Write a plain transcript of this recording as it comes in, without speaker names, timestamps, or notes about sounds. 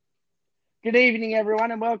Good evening, everyone,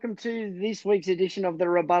 and welcome to this week's edition of the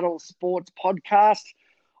Rebuttal Sports Podcast.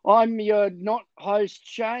 I'm your not host,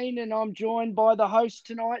 Shane, and I'm joined by the host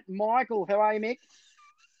tonight, Michael. How are you, Mick?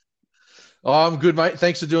 Oh, I'm good, mate.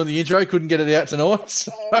 Thanks for doing the intro. Couldn't get it out tonight.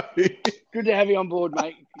 So, Good to have you on board,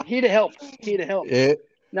 mate. Here to help. Here to help. yeah,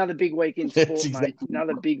 Another big week in that's sport, mate. exactly.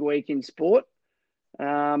 Another big week in sport.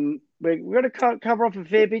 We're going to cover off a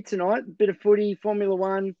fair bit tonight. A bit of footy, Formula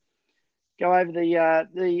One. Go over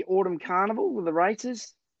the autumn carnival with the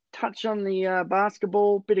races. Touch on the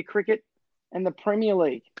basketball, bit of cricket, and the Premier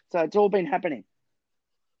League. So it's all been happening.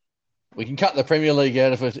 We can cut the Premier League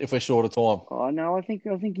out if we're short of time. Oh no, I think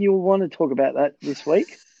you'll want to talk about that this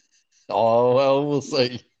week. Oh well, we'll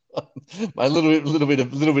see. A little bit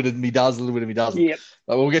of me does, a little bit of me doesn't. Yep.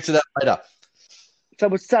 But we'll get to that later. So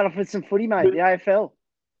we'll start off with some footy, mate. The AFL.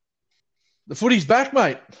 The footy's back,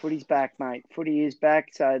 mate. Footy's back, mate. Footy is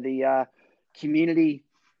back. So the community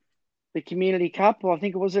cup, I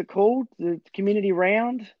think it was called, the community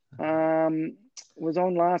round, was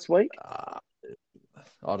on last week. I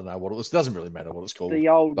don't know what it was. It doesn't really matter what it's called. The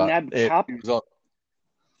old but NAB yeah, Cup. it was on.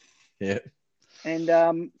 Yeah.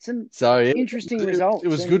 And some interesting results. It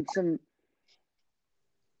was good.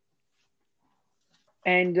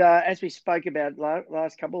 As we spoke about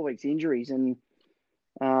last couple of weeks, injuries, and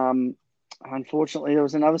unfortunately there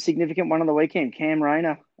was another significant one on the weekend. Cam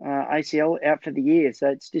Rayner, ACL out for the year. So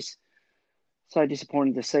it's just so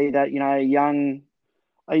disappointing to see that, a young,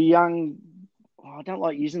 I don't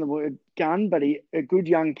like using the word gun, but a good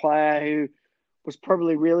young player who was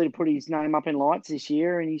probably really to put his name up in lights this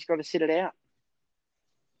year, and he's got to sit it out.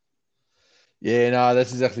 Yeah, no,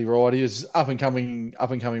 that's exactly right. He was up and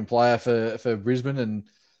coming player for Brisbane,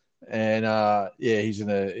 and yeah, he's in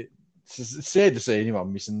a. It's sad to see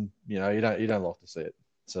anyone missing. You don't like to see it.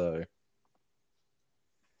 So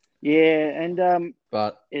Yeah, and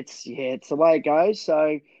but it's the way it goes.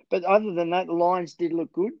 So, but other than that, the Lions did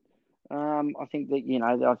look good. I think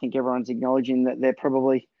that I think everyone's acknowledging that they're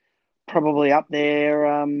probably up there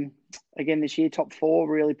again this year, top four,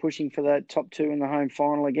 really pushing for that top two in the home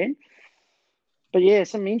final again. But yeah,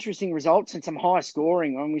 some interesting results and some high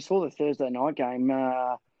scoring. I mean, we saw the Thursday night game,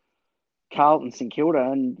 Carlton St Kilda,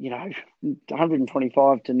 and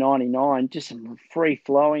 125 to 99, just some free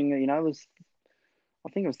flowing. I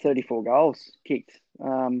think it was 34 goals kicked.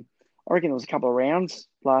 I reckon there was a couple of rounds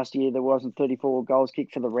last year there wasn't 34 goals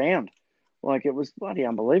kicked for the round. Like, it was bloody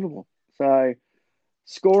unbelievable. So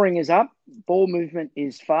scoring is up, ball movement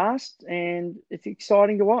is fast, and it's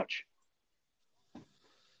exciting to watch.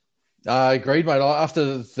 agreed, mate.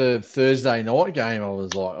 After the Thursday night game, I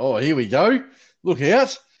was like, oh, here we go, look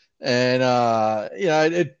out. And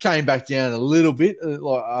it came back down a little bit,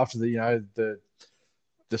 like after the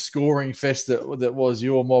scoring fest that was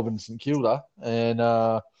your mob and St Kilda, and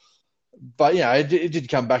but it did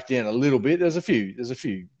come back down a little bit. There's a few.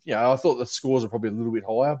 I thought the scores were probably a little bit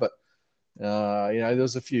higher, but there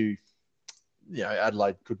was a few.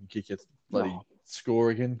 Adelaide couldn't kick a bloody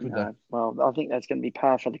score again, could they? Well, I think that's going to be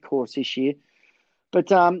par for the course this year.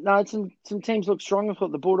 But no, some teams look strong. I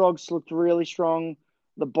thought the Bulldogs looked really strong.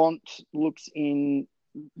 The Bont looks in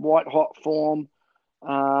white hot form.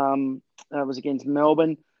 That was against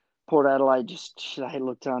Melbourne. Port Adelaide they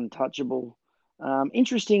looked untouchable.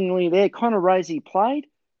 Interestingly, there, Connor Rasey played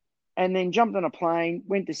and then jumped on a plane,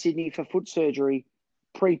 went to Sydney for foot surgery,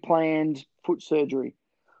 pre-planned foot surgery.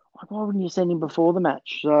 Like, why wouldn't you send him before the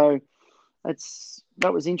match? So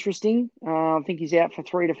that was interesting. I think he's out for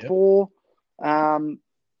 3 to 4.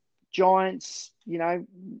 Giants,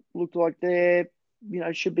 looked like they're,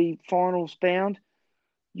 should be finals bound.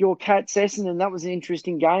 Your Cats Essendon, that was an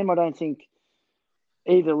interesting game. I don't think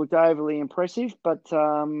either looked overly impressive, but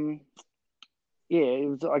it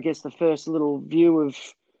was, I guess, the first little view of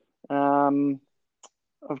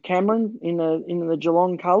Cameron in the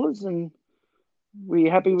Geelong colours, and were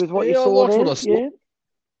you happy with what you saw there? What I saw.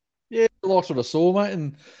 Yeah, I liked what I saw, mate,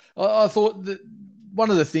 and I thought that one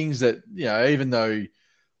of the things that even though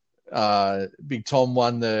Big Tom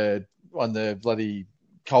won the bloody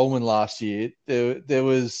Coleman last year, there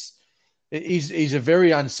was he's a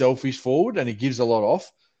very unselfish forward and he gives a lot off.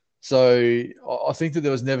 So I think that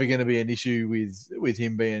there was never going to be an issue with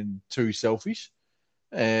him being too selfish,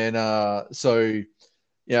 and so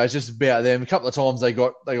it's just about them. A couple of times they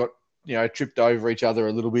got tripped over each other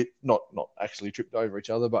a little bit, not actually tripped over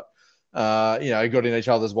each other, but got in each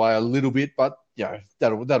other's way a little bit. But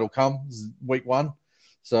that'll come. This is week one.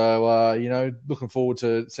 So, looking forward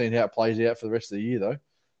to seeing how it plays out for the rest of the year, though.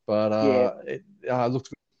 But it looks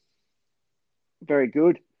good. Very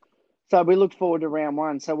good. So we look forward to round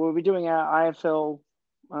one. So we'll be doing our AFL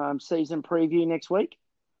season preview next week.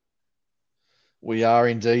 We are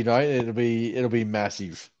indeed, mate. It'll be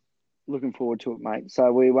massive. Looking forward to it, mate.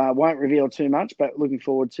 So we won't reveal too much, but looking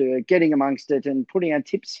forward to getting amongst it and putting our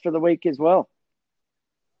tips for the week as well.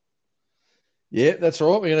 Yeah, that's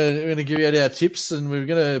right. We're gonna give out our tips, and we're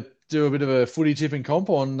gonna do a bit of a footy tipping comp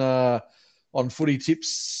on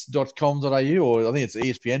footytips.com.au, or I think it's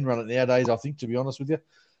ESPN run it nowadays, I think, to be honest with you.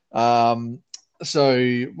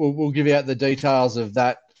 So we'll give out the details of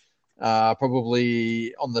that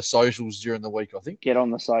probably on the socials during the week, I think. Get on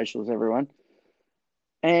the socials, everyone.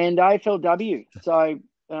 And AFLW. So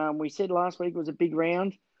we said last week was a big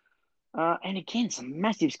round. And again, some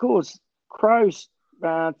massive scores. Crows,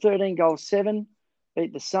 13 goals, 7,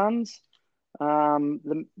 beat the Suns.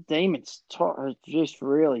 The Demons just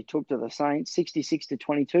really took to the Saints,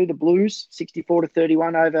 66-22. The Blues,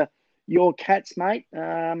 64-31 over your Cats, mate.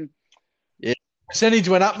 Yeah, percentage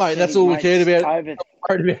went up, mate. That's all we cared about.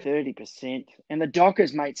 Over 30%. And the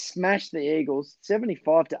Dockers, mate, smashed the Eagles,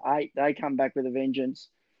 75-8. They come back with a vengeance.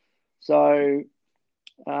 So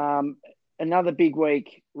another big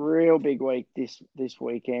week, real big week this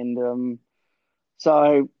weekend.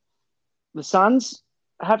 So the Suns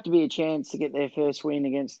have to be a chance to get their first win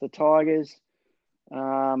against the Tigers.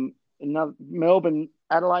 Another Melbourne,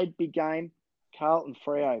 Adelaide, big game. Carlton,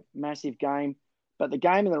 Freo, massive game. But the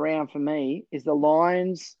game of the round for me is the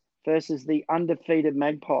Lions versus the undefeated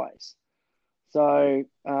Magpies. So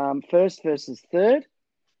first versus third.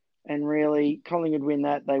 And really, Collingwood win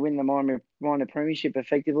that. They win the minor premiership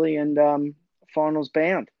effectively, and finals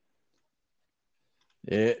bound.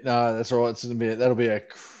 Yeah, no, that's all right. That'll be a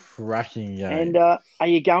cracking game. And are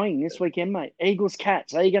you going this weekend, mate? Eagles,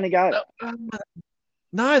 Cats. Are you going to go?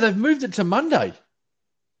 No, they've moved it to Monday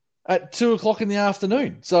at 2:00 in the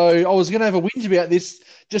afternoon. So I was going to have a whinge about this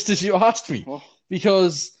just as you asked me,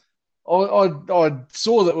 because I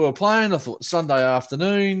saw that we were playing. I thought Sunday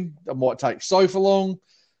afternoon, I might take Sofa long.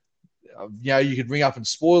 You could ring up and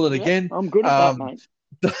spoil it again. I'm good at that, mate.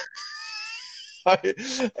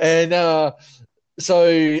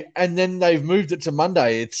 And then they've moved it to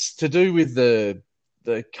Monday. It's to do with the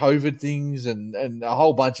COVID things and a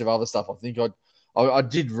whole bunch of other stuff. I think I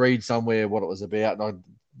did read somewhere what it was about, and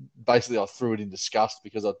I threw it in disgust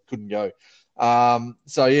because I couldn't go.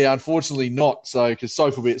 So yeah, unfortunately not. So because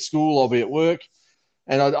Soph will be at school, I'll be at work,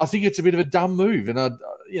 and I think it's a bit of a dumb move. And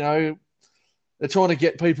they're trying to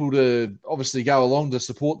get people to obviously go along to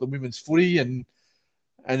support the women's footy, and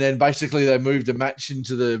then basically they moved a match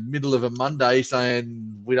into the middle of a Monday,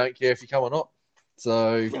 saying we don't care if you come or not.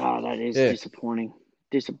 So that is disappointing.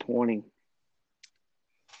 Disappointing.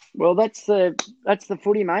 Well, that's the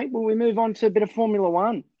footy, mate. Will we move on to a bit of Formula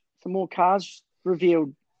One? Some more cars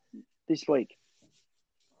revealed this week.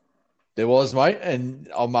 There was, mate, and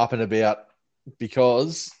I'm up and about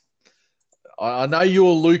because I know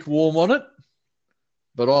you're lukewarm on it,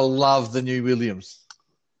 but I love the new Williams.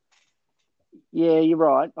 Yeah, you're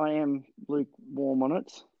right. I am lukewarm on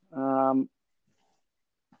it.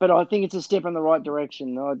 But I think it's a step in the right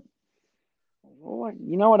direction. I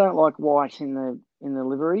don't like white in the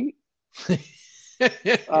livery.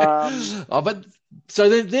 But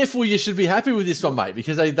so therefore you should be happy with this one, mate,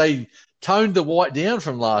 because they toned the white down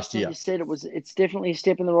from last year. You said it's definitely a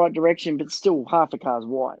step in the right direction, but still half a car's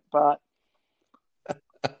white. But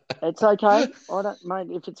it's okay.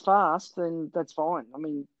 Mate. If it's fast, then that's fine. I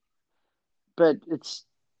mean, but it's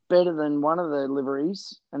better than one of the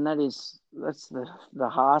liveries, and that's the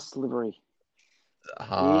Haas livery.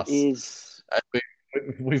 Haas. It is.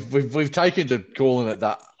 We've taken to calling it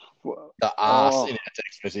the arse in our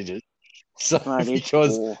text messages. So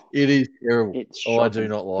because it is terrible. I do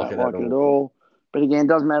not like it at all. But again, it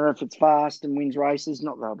doesn't matter if it's fast and wins races.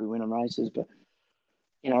 Not that they'll be winning races, but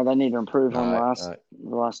they need to improve on the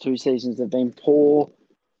last 2 seasons. They've been poor.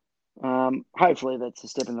 Hopefully that's a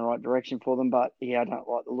step in the right direction for them. But yeah, I don't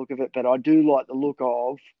like the look of it. But I do like the look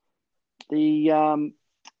of the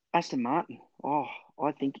Aston Martin. Oh,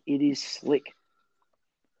 I think it is slick.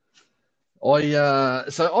 I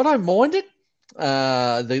don't mind it.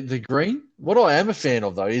 The green. What I am a fan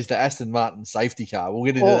of though is the Aston Martin safety car. We'll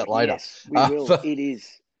get into that later. Yes, we will. It is.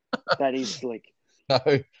 That is slick.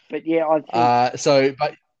 But yeah, I think.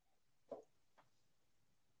 But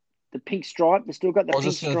the pink stripe. They still got the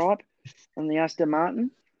pink stripe on the Aston Martin.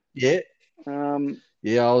 Yeah.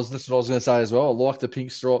 Yeah, that's what I was going to say as well. I like the pink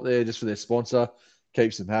stripe there just for their sponsor.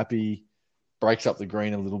 Keeps them happy. Breaks up the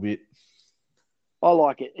green a little bit. I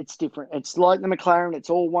like it. It's different. It's like the McLaren.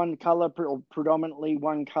 It's all one colour, or predominantly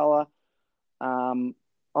one colour. I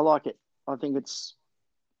like it. I think it's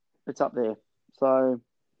up there. So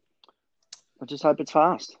I just hope it's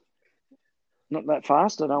fast. not that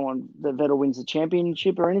fast. I don't want that Vettel wins the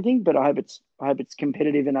championship or anything, but I hope it's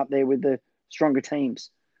competitive and up there with the stronger teams,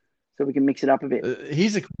 so we can mix it up a bit.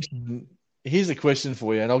 Here's a question. Here's a question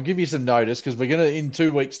for you, and I'll give you some notice because we're gonna in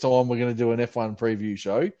 2 weeks' time we're gonna do an F1 preview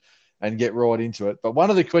show and get right into it. But one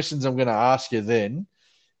of the questions I'm gonna ask you then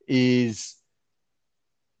is,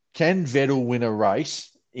 can Vettel win a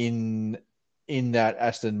race in that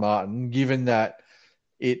Aston Martin, given that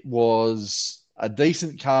it was a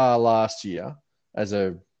decent car last year as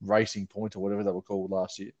a racing point or whatever they were called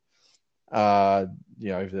last year? You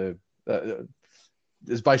know,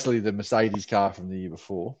 it's basically the Mercedes car from the year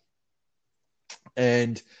before.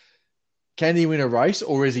 And can he win a race,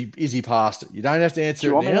 or is he past it? You don't have to answer Do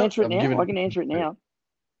you it want me to now. answer it now? I can answer it now.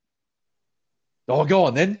 Oh, go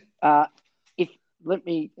on then. If let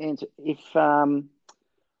me answer. If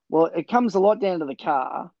well, it comes a lot down to the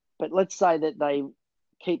car, but let's say that they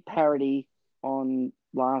keep parity on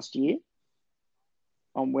last year,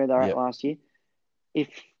 on where they're at Yep. last year.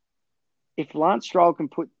 If Lance Stroll can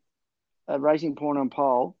put a Racing Point on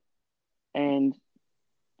pole, and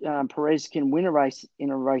Perez can win a race in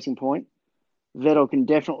a Racing Point, Vettel can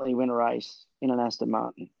definitely win a race in an Aston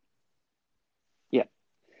Martin. Yeah,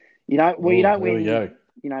 you don't There we win.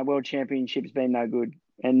 go. World championships been no good,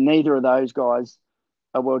 and neither of those guys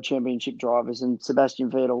are world championship drivers. And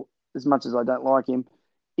Sebastian Vettel, as much as I don't like him,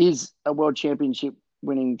 is a world championship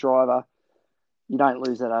winning driver. You don't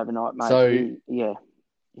lose that overnight, mate. So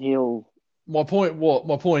He'll. my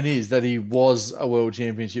point is that he was a world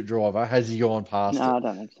championship driver. Has he gone past No, it? I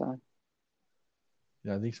don't think so.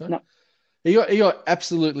 You don't think so? No. He got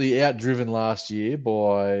absolutely outdriven last year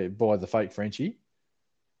by the fake Frenchie,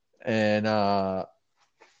 and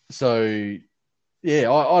so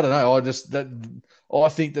yeah, I don't know. I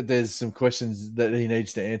think that there's some questions that he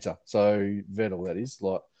needs to answer. So Vettel, that is,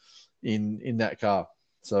 like in that car.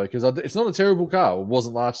 So because it's not a terrible car. It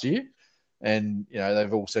wasn't last year, and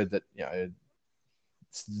they've all said that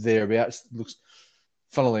it's thereabouts. Looks,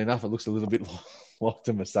 funnily enough, it looks a little bit like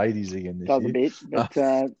the Mercedes again this Does year. a bit,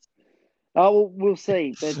 but we'll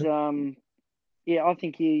see. But yeah, I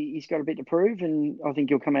think he's got a bit to prove, and I think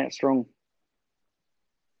he'll come out strong.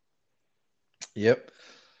 Yep.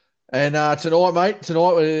 And tonight, mate,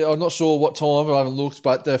 I'm not sure what time, I haven't looked,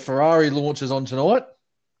 but the Ferrari launch is on tonight.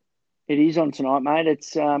 It is on tonight, mate.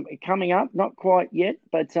 It's coming up, not quite yet,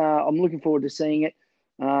 but I'm looking forward to seeing it.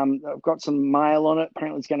 I've got some mail on it.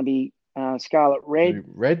 Apparently, it's going to be scarlet red.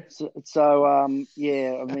 Red? So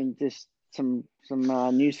yeah, I mean, just some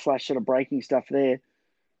news flash sort of breaking stuff there.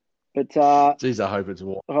 But Geez, I hope it's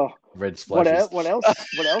red what splashes. what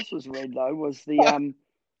else was red though was the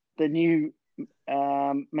new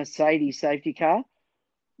Mercedes safety car,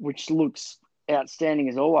 which looks outstanding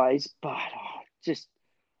as always, but just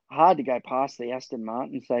hard to go past the Aston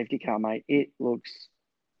Martin safety car, mate. It looks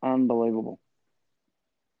unbelievable.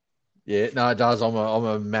 Yeah, no, it does. I'm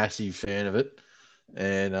a massive fan of it,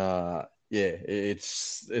 and yeah,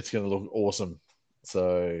 it's going to look awesome.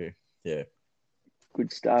 So yeah,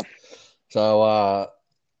 good stuff. So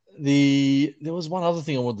there was one other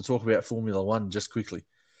thing I wanted to talk about Formula One just quickly.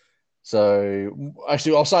 So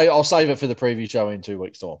actually, I'll save it for the preview show in 2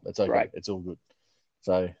 weeks' time. It's okay. Right. It's all good.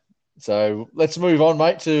 So let's move on,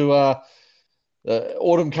 mate, to the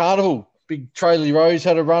Autumn Carnival. Big Tralee Rose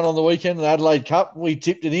had a run on the weekend, the Adelaide Cup. We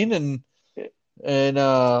tipped it in, and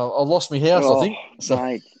I lost my house, I think. So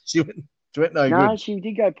mate. She went no good. No, she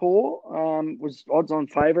did go poor. Was odds-on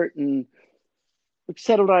favourite and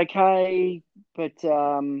settled okay, but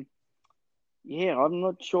yeah, I'm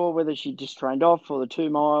not sure whether she just trained off or the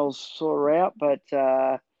 2 miles saw her out, but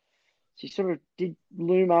she sort of did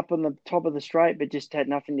loom up on the top of the straight, but just had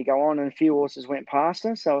nothing to go on, and a few horses went past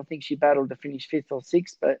her. So I think she battled to finish 5th or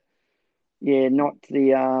 6th, but yeah, not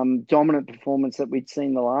the dominant performance that we'd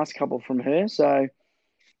seen the last couple from her. So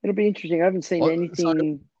it'll be interesting. I haven't seen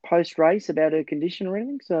anything post-race about her condition or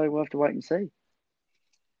anything, so we'll have to wait and see.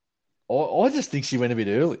 I just think she went a bit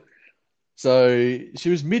early. So she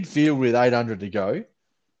was midfield with 800 to go,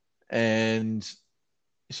 and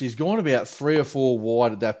she's gone about 3 or 4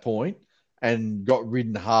 wide at that point and got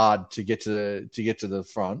ridden hard to get to the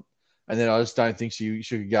front. And then I just don't think she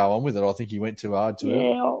could go on with it. I think he went too hard to her.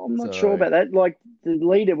 Yeah, I'm not sure about that. Like, the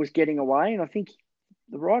leader was getting away, and I think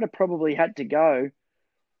the rider probably had to go.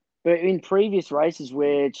 But in previous races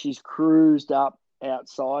where she's cruised up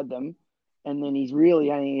outside them, and then he's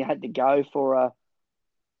really only had to go for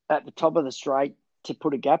at the top of the straight to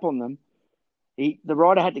put a gap on them, the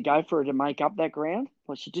rider had to go for her to make up that ground.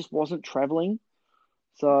 Like, she just wasn't travelling.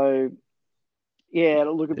 So, yeah,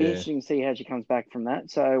 it'll be interesting to see how she comes back from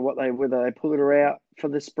that. So whether they pull her out for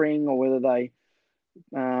the spring or whether they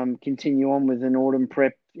continue on with an autumn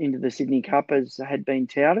prep into the Sydney Cup as had been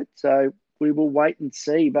touted. So we will wait and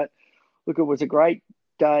see. But look, it was a great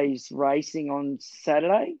day's racing on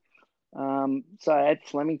Saturday. So at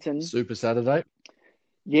Flemington, Super Saturday.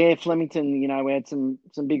 yeah, Flemington, we had some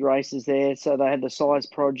big races there. So they had the Size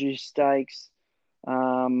Produce Stakes,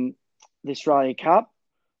 the Australia Cup.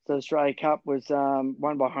 So the Australia Cup was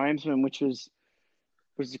won by Homesman, which was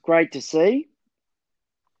great to see.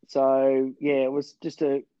 So yeah, it was just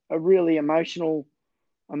a really emotional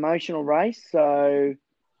race. So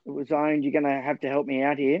it was owned. You're going to have to help me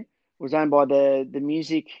out here. It was owned by the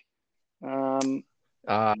music. Yeah.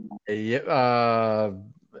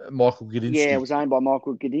 Michael Yeah, it Gudinski. was owned by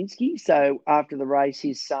Michael Gudinski. So after the race,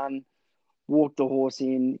 his son walked the horse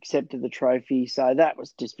in, accepted the trophy. So that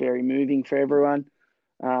was just very moving for everyone.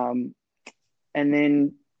 And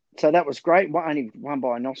then, so that was great. Only won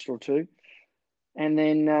by a nostril too. And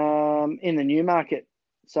then in the Newmarket,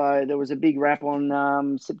 so there was a big wrap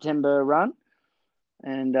on September Run,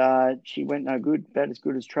 and she went no good, about as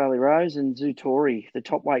good as Charlie Rose and Zutori. The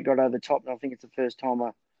top weight got over the top, and I think it's the first time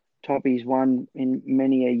a toppy's won in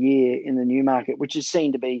many a year in the Newmarket, which is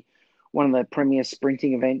seen to be one of the premier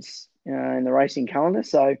sprinting events in the racing calendar.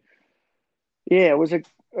 So, yeah, it was a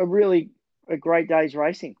really great day's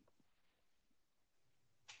racing.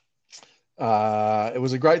 It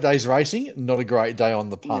was a great day's racing, not a great day on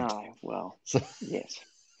the punt. No, well, yes.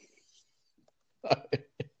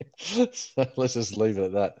 So let's just leave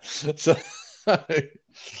it at that. So,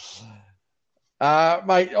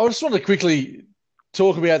 mate, I just want to quickly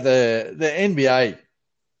talk about the NBA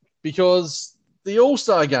because the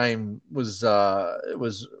All-Star game was a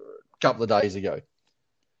couple of days ago,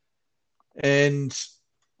 and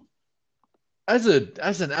as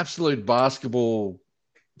an absolute basketball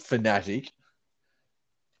fanatic,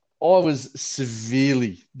 I was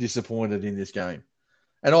severely disappointed in this game,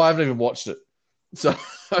 and I haven't even watched it. So,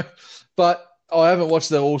 but I haven't watched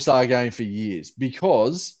the All-Star game for years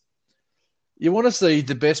because you want to see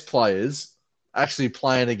the best players actually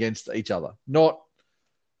playing against each other, not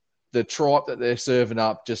the tripe that they're serving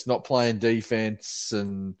up, just not playing defense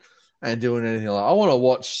and doing anything like that. I want to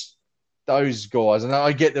watch those guys. And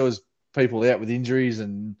I get there was people out with injuries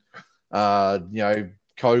and,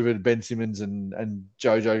 COVID, Ben Simmons and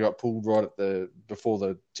JoJo got pulled right before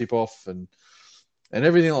the tip off and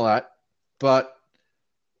everything like that. But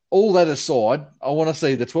all that aside, I want to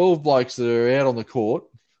see the 12 blokes that are out on the court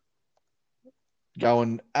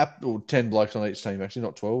going or 10 blokes on each team, actually,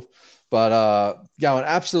 not 12, but going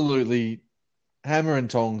absolutely hammer and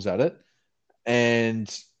tongs at it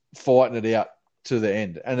and fighting it out to the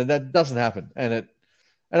end. And that doesn't happen. And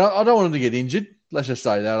I don't want them to get injured. Let's just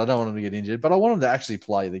say that. I don't want them to get injured, but I want them to actually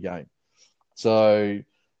play the game. So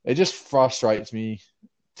it just frustrates me.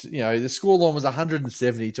 The scoreline was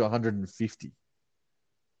 170 to 150.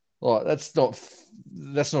 Like that's not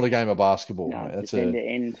a game of basketball. No, Mate. it's end to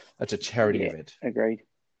end. That's a charity event. Agreed.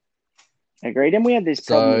 And we had this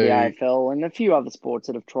problem with the AFL and a few other sports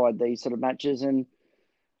that have tried these sort of matches. And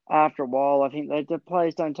after a while, I think the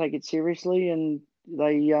players don't take it seriously, and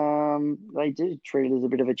they do treat it as a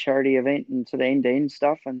bit of a charity event and sort of end to end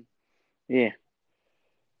stuff. And yeah.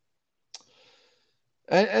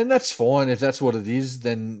 And that's fine if that's what it is.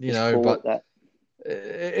 Then but that.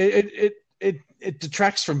 It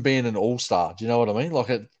detracts from being an all-star. Do you know what I mean? Like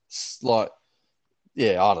it's like,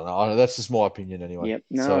 yeah, I don't know. That's just my opinion anyway. Yep.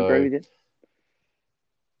 No, I agree with it.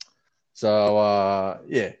 So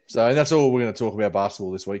and that's all we're going to talk about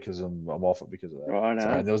basketball this week because I'm off it because of that. Right.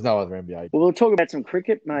 And there was no other NBA. Well, we'll talk about some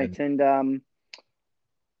cricket, mate. And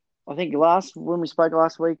I think when we spoke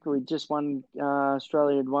last week, we just won.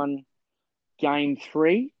 Australia had won Game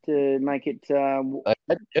 3 to make it.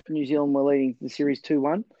 New Zealand were leading the series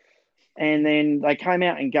 2-1, and then they came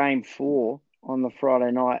out in Game 4 on the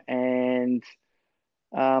Friday night. And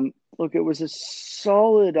look, it was a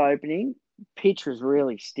solid opening. Pitch was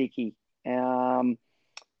really sticky. And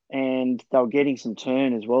they were getting some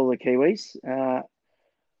turn as well, the Kiwis.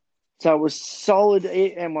 So it was solid,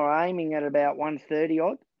 and we're aiming at about 130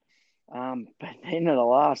 odd. But then at the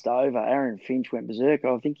last over, Aaron Finch went berserk.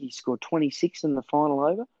 I think he scored 26 in the final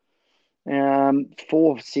over.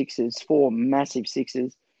 4 massive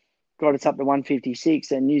sixes, got us up to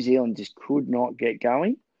 156, and New Zealand just could not get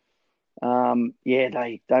going. They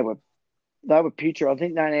were putrid. I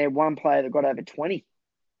think they only had one player that got over 20.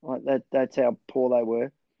 Like that's how poor they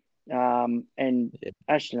were. Ashton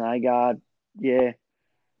Agard,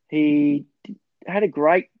 he had a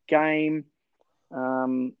great game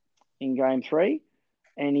in Game 3,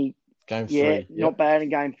 and not bad in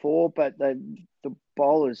Game 4. But the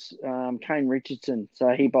bowlers, Kane Richardson, so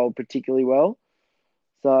he bowled particularly well.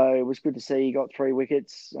 So it was good to see he got 3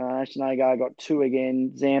 wickets. Ashton Agar got 2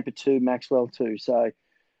 again, Zampa 2, Maxwell 2. So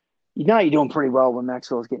you're doing pretty well when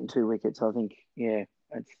Maxwell's getting 2 wickets. I think, yeah,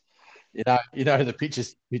 it's The pitch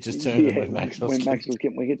is turning yeah when Maxwell's when Maxwell's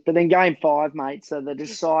getting wickets. But then game 5, mate. So the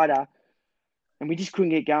decider, and we just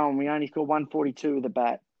couldn't get going. We only scored 142 with the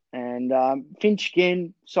bat, and Finch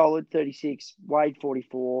again solid 36, Wade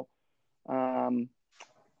 44.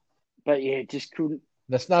 But yeah, just couldn't.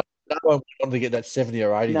 That's no one wanted to get that 70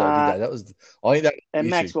 or 80 though, did Nah, they? I think that was and the issue.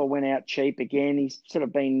 Maxwell went out cheap again. He's sort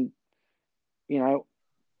of been, you know,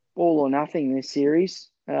 all or nothing this series,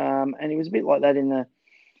 and he was a bit like that in the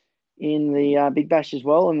Big Bash as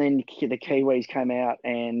well. And then the Kiwis came out,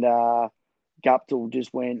 and Guptill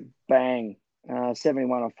just went bang,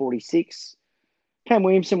 71 on 46. Cam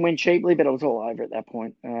Williamson went cheaply, but it was all over at that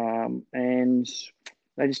point. And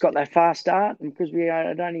they just got that fast start, and because we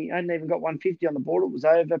hadn't even got 150 on the board, it was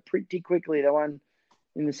over pretty quickly. They won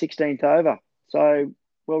in the 16th over. So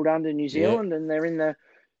well done to New Yeah. Zealand, and they're in the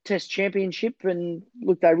Test Championship. And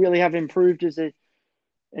look, they really have improved as a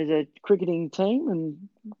cricketing team, and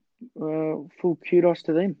full kudos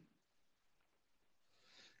to them.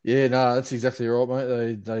 Yeah, no, that's exactly right,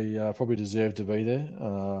 mate. They probably deserve to be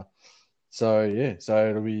there. So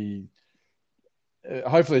it'll be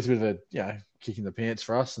hopefully it's a bit of a kick in the pants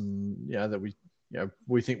for us, and that we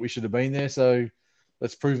think we should have been there. So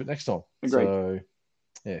let's prove it next time. Agreed.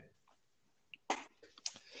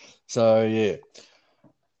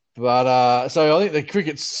 But so I think the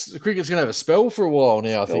cricket's going to have a spell for a while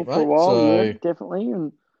now. I think, mate. For a while, so yeah, definitely,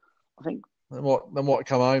 and I think they might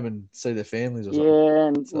come home and see their families or something. Yeah,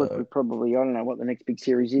 and look, we probably, I don't know what the next big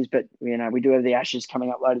series is, but we do have the Ashes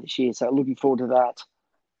coming up later this year, so looking forward to that.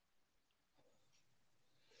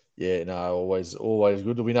 Yeah, no, always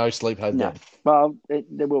good. There'll be no sleep had then. Well,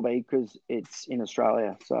 there will be because it's in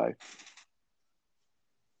Australia, so.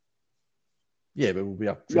 Yeah, but we'll be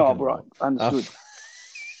up. Oh, right, understood.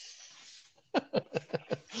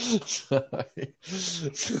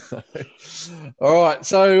 All right,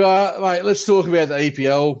 so mate, let's talk about the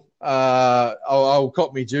EPL. I'll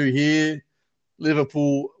cop me due here.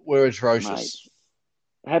 Liverpool were atrocious.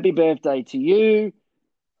 Mate, happy birthday to you.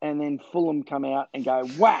 And then Fulham come out and go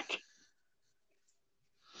whack.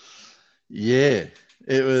 Yeah,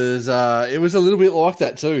 it was a little bit like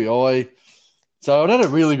that too. So I had a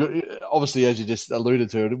really good. Obviously, as you just alluded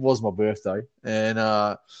to, it was my birthday, and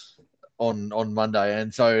on Monday,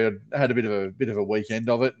 and so I had a bit of a weekend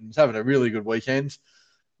of it, and was having a really good weekend.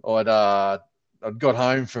 I'd got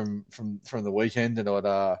home from the weekend, and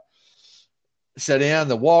I'd sat down.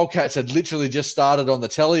 The Wildcats had literally just started on the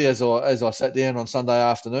telly as I sat down on Sunday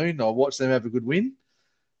afternoon. I watched them have a good win,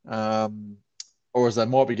 or as they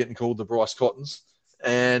might be getting called, the Bryce Cottons.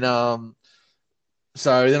 And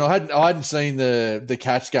so then I hadn't seen the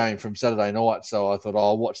Cats game from Saturday night, so I thought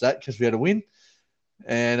I'll watch that because we had a win.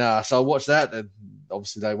 And so I watched that, and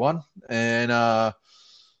obviously they won. And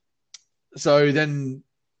so then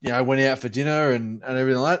went out for dinner and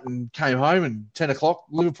everything like that, and came home, and 10 o'clock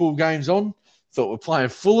Liverpool game's on. Thought we're playing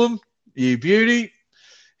Fulham, you beauty.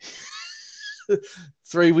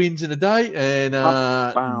 3 wins in a day, and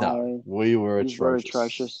no, we were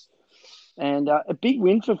atrocious. And a big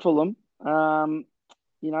win for Fulham.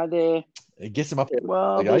 It gets them up.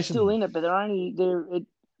 Well, they're still in it, but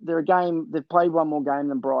they're a game. They've played one more game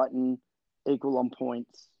than Brighton, equal on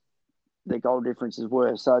points. Their goal difference is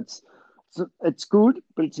worse, so it's good,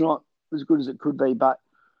 but it's not as good as it could be. But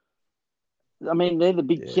I mean, they're the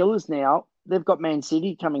big killers now. They've got Man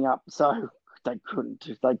City coming up, so they couldn't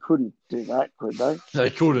do that, could they? They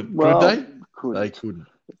couldn't. Well, could they? Couldn't. They couldn't.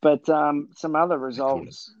 But some other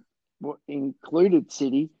results included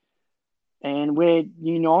City, and we're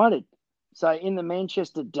United. So in the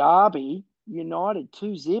Manchester derby, United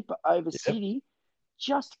 2-0 over City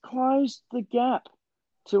just closed the gap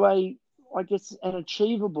to an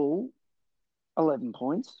achievable 11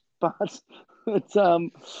 points. But it's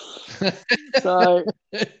so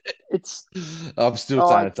it's. I'm still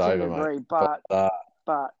saying it's over, agree, mate.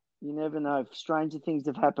 But you never know. Stranger things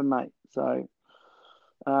have happened, mate. So,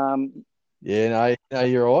 no,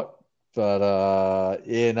 you're right. But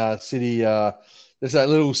City. There's that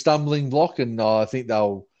little stumbling block, and I think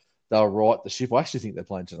they'll right the ship. I actually think they're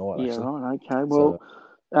playing tonight. Yeah, actually. right. Okay. Well,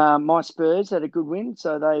 my Spurs had a good win,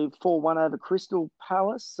 so they 4-1 over Crystal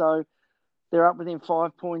Palace. So they're up within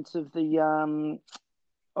 5 points of the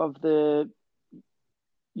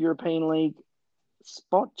European League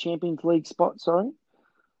spot, Champions League spot. Sorry.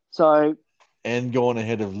 So. And gone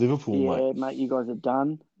ahead of Liverpool, mate. Yeah, mate, you guys are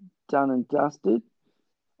done and dusted.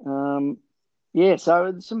 So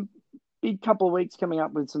some big couple of weeks coming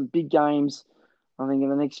up with some big games. I think in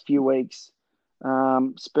the next few weeks.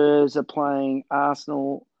 Spurs are playing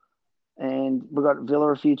Arsenal, and we've got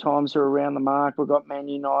Villa a few times who are around the mark. We've got Man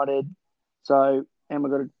United, and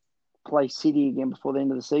we've got to play City again before the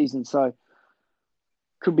end of the season. So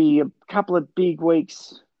could be a couple of big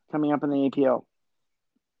weeks coming up in the EPL.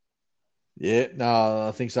 Yeah, no,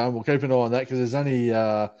 I think so. We'll keep an eye on that because there's only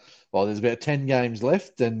there's about 10 games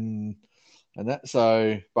left and that.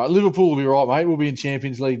 So, but Liverpool will be right, mate. We'll be in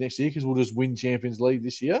Champions League next year because we'll just win Champions League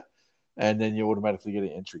this year, and then you automatically get an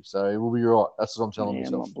entry. So we'll be right. That's what I'm telling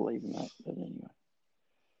myself. I'm not believing that, but anyway.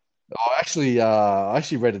 I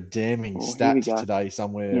actually read a damning stat today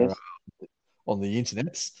somewhere on the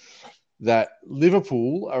internet that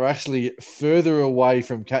Liverpool are actually further away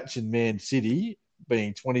from catching Man City,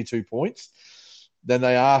 being 22 points, than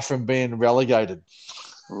they are from being relegated.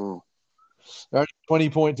 Ooh. They're only 20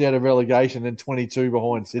 points out of relegation and 22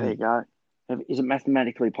 behind City. There you go. Is it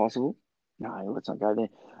mathematically possible? No, let's not go there.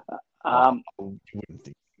 You wouldn't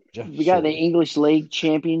think. We go to the English League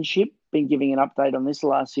Championship. Been giving an update on this the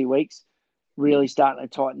last few weeks. Really starting to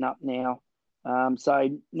tighten up now.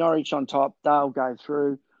 So Norwich on top, they'll go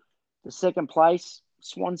through. The second place,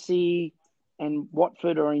 Swansea and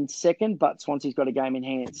Watford are in second, but Swansea's got a game in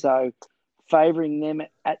hand. So favouring them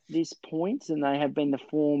at this point, and they have been the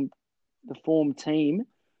form team.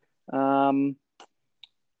 They've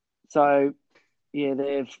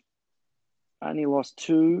only lost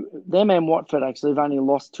 2. Them and Watford, actually, have only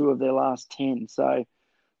lost 2 of their last 10. So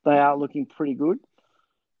they are looking pretty good.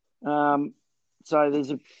 So there's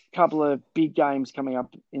a couple of big games coming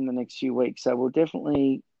up in the next few weeks. So we'll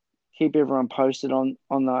definitely keep everyone posted on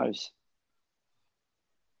those.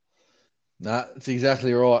 No, that's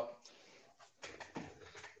exactly right.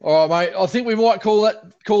 All right, mate. I think we might call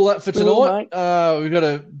that for tonight. We've got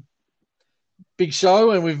a big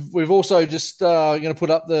show, and we've also just going to put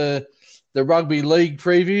up the rugby league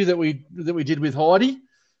preview that we did with Heidi.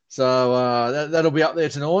 So that'll be up there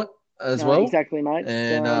tonight as well. Exactly, mate.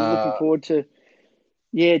 And I'm looking forward to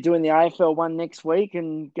doing the AFL one next week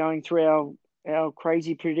and going through our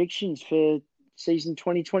crazy predictions for season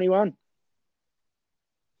 2021.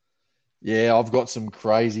 Yeah, I've got some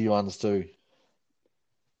crazy ones too.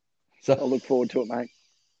 So I'll look forward to it, mate.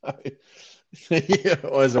 Yeah,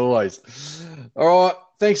 as always. All right.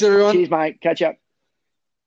 Thanks, everyone. Cheers, mate. Catch up.